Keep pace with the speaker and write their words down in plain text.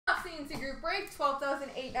CNC Group Break,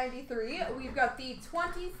 12,893. We've got the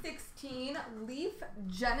 2016 Leaf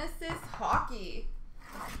Genesis Hockey.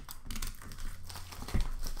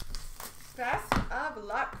 Best of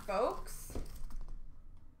luck, folks.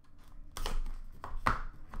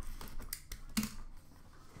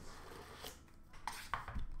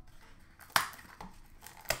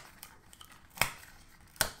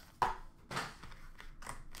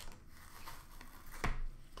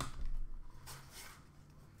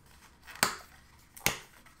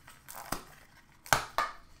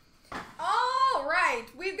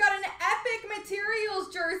 We've got an Epic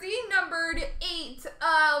Materials jersey, numbered 8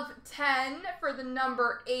 of 10 for the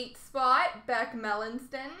number 8 spot, Beck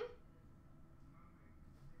Mellinston.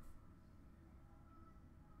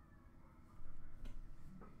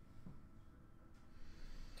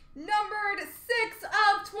 Numbered 6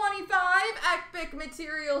 of 25, Epic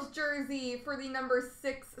Materials jersey for the number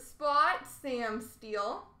 6 spot, Sam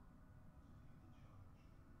Steele.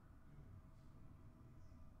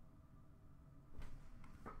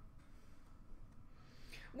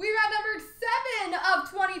 We've got numbered 7 of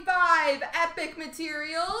 25 Epic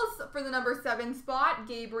Materials for the number 7 spot,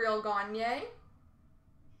 Gabriel Gagne.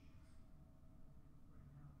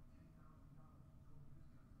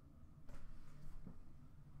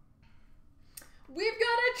 We've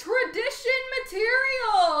got a Tradition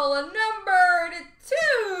Material, numbered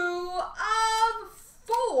 2 of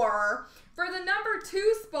 4 for the number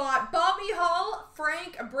 2 spot, Bobby Hull,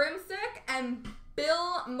 Frank Brimsick, and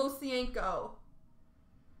Bill Mosienko.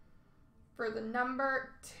 For the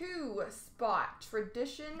number 2 spot,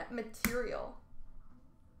 Tradition Material.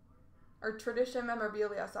 Or Tradition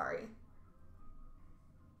Memorabilia, sorry.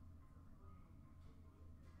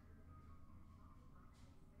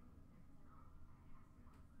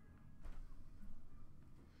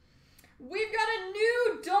 We've got a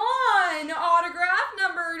New Dawn autograph,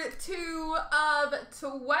 numbered 2 of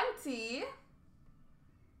 20.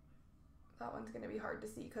 That one's going to be hard to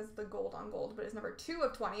see because the gold on gold, but it's number 2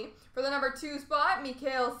 of 20. For the number 2 spot,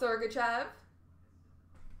 Mikhail Sergachev.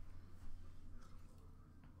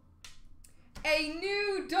 A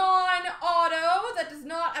New Dawn auto that does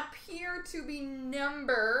not appear to be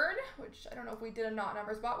numbered, which I don't know if we did a not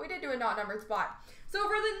numbered spot. We did do a not numbered spot. So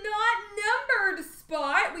for the not numbered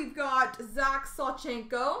spot, we've got Zach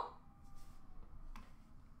Sawchenko.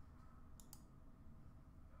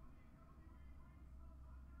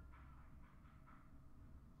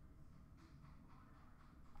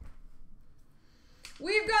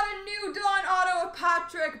 We've got a New Dawn auto of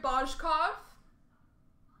Patrick Bozhkov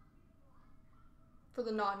for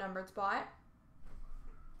the not numbered spot.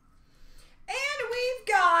 And we've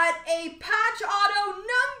got a patch auto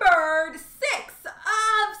numbered 6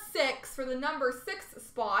 of 6 for the number 6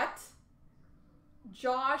 spot,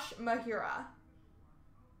 Josh Mahura.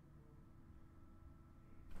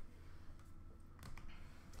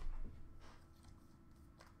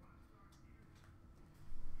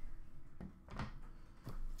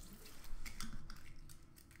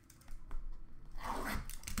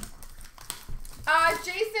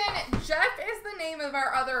 Jason, Jeff is the name of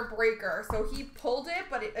our other breaker, so he pulled it,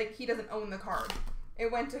 but he doesn't own the card.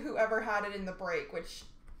 It went to whoever had it in the break, which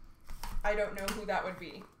I don't know who that would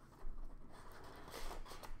be.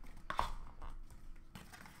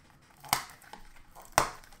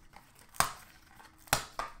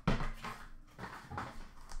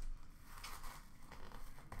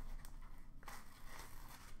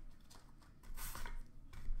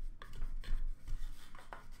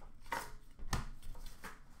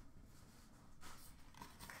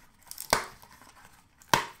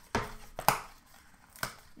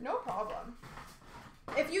 No problem.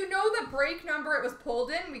 If you know the break number it was pulled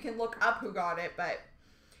in, we can look up who got it, but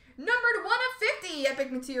numbered 1 of 50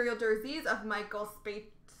 Epic Material jerseys of Michael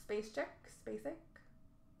Spacek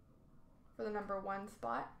for the number 1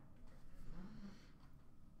 spot.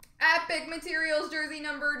 Epic Materials jersey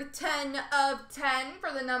numbered 10 of 10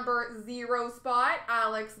 for the number 0 spot,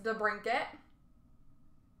 Alex DeBrincat.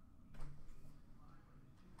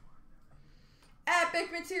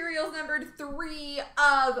 Epic Materials numbered 3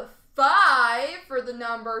 of 5 for the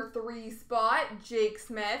number 3 spot, Jake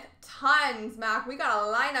Smith. Tons, Mac. We got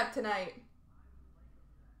a lineup tonight.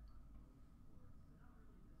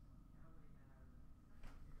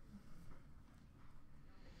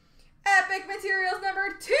 Epic Materials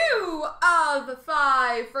number 2 of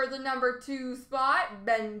 5 for the number 2 spot,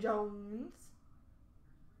 Ben Jones.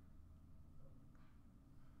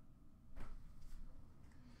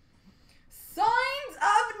 Signs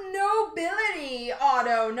of Nobility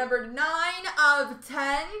auto, numbered 9 of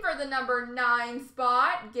 10 for the number 9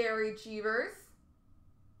 spot, Gary Cheevers.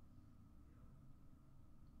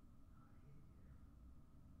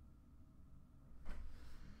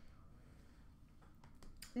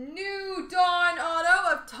 New Dawn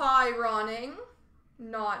auto of Ty Ronning,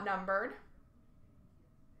 not numbered.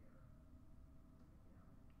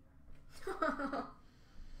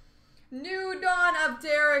 New Dawn of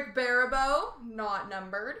Derek Barabo, not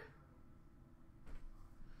numbered.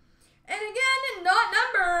 And again, not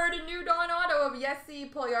numbered, New Dawn auto of Jesse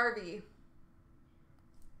Puljujarvi.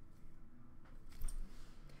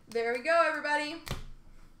 There we go, everybody.